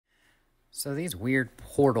So these weird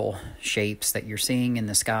portal shapes that you're seeing in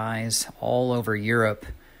the skies all over Europe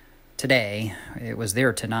today, it was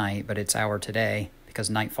there tonight, but it's our today because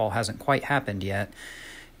nightfall hasn't quite happened yet,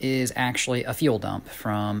 is actually a fuel dump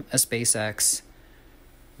from a SpaceX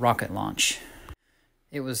rocket launch.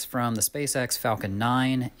 It was from the SpaceX Falcon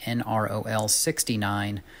 9 NROL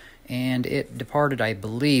 69, and it departed, I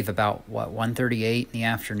believe, about, 1:38 in the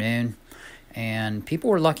afternoon. And people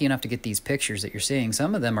were lucky enough to get these pictures that you're seeing.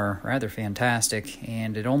 Some of them are rather fantastic,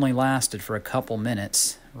 and it only lasted for a couple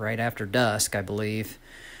minutes right after dusk, I believe,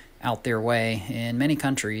 out their way in many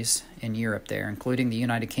countries in Europe there, including the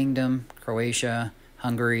United Kingdom, Croatia,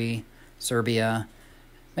 Hungary, Serbia.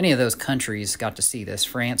 Many of those countries got to see this.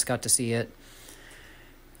 France got to see it.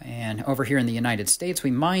 And over here in the United States, we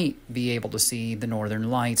might be able to see the northern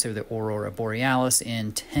lights or the aurora borealis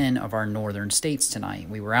in 10 of our northern states tonight.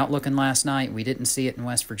 We were out looking last night. We didn't see it in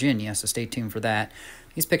West Virginia, so stay tuned for that.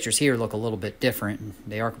 These pictures here look a little bit different.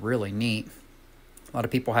 They are really neat. A lot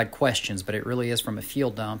of people had questions, but it really is from a fuel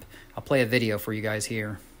dump. I'll play a video for you guys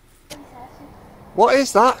here. What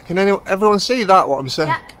is that? Can everyone see that, what I'm saying?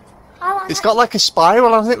 Yeah. It's got like a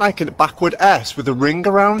spiral, I think, like a backward S with a ring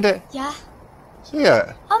around it. Yeah. See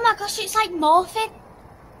it? Oh my gosh, it's like morphing.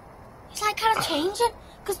 It's like kind of changing.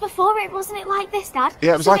 Because before it wasn't like this, Dad.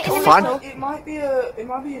 Yeah, it was like a fan. It might be a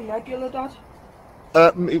nebula, Dad.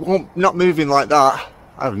 It won't, not moving like that.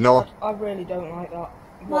 I don't know. I really don't like that.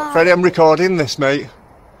 Wow. Freddie, I'm recording this, mate.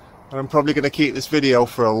 And I'm probably going to keep this video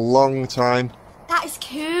for a long time. That is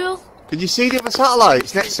cool. Can you see the other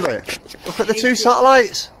satellites next to it? Look at the two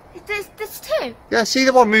satellites. There's two. Yeah, see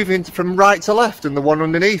the one moving from right to left and the one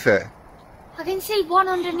underneath it? I can see one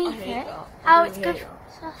underneath it. Oh, it's good.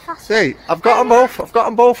 See, I've got them both. I've got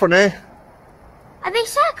them both on here. Are they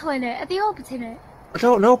circling it? Are they orbiting it? I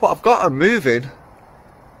don't know, but I've got them moving.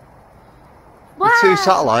 Wow. The two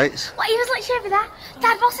satellites. What, he was literally over there?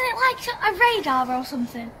 Dad, wasn't it like a radar or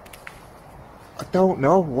something? I don't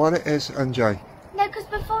know what it is, Anjay. No, because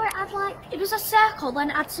before it had like, it was a circle,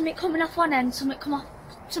 then it had something coming off one end, something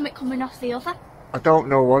coming off the other. I don't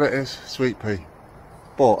know what it is, Sweet Pea.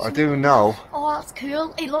 But I do know. Oh, that's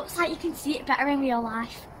cool. It looks like you can see it better in real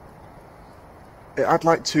life. It had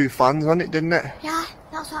like two fans on it, didn't it? Yeah,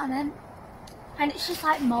 that's what I meant. And it's just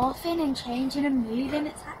like morphing and changing and moving.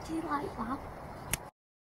 It's actually like wow.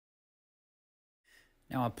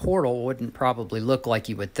 Now, a portal wouldn't probably look like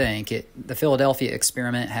you would think. The Philadelphia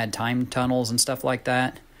experiment had time tunnels and stuff like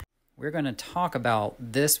that. We're going to talk about,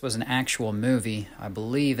 this was an actual movie, I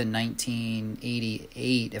believe in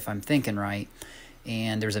 1988, if I'm thinking right.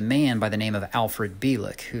 And there's a man by the name of Alfred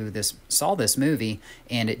Bielek who saw this movie,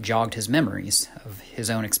 and it jogged his memories of his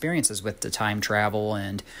own experiences with the time travel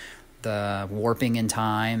and the warping in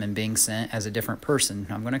time and being sent as a different person.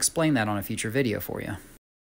 I'm going to explain that on a future video for you.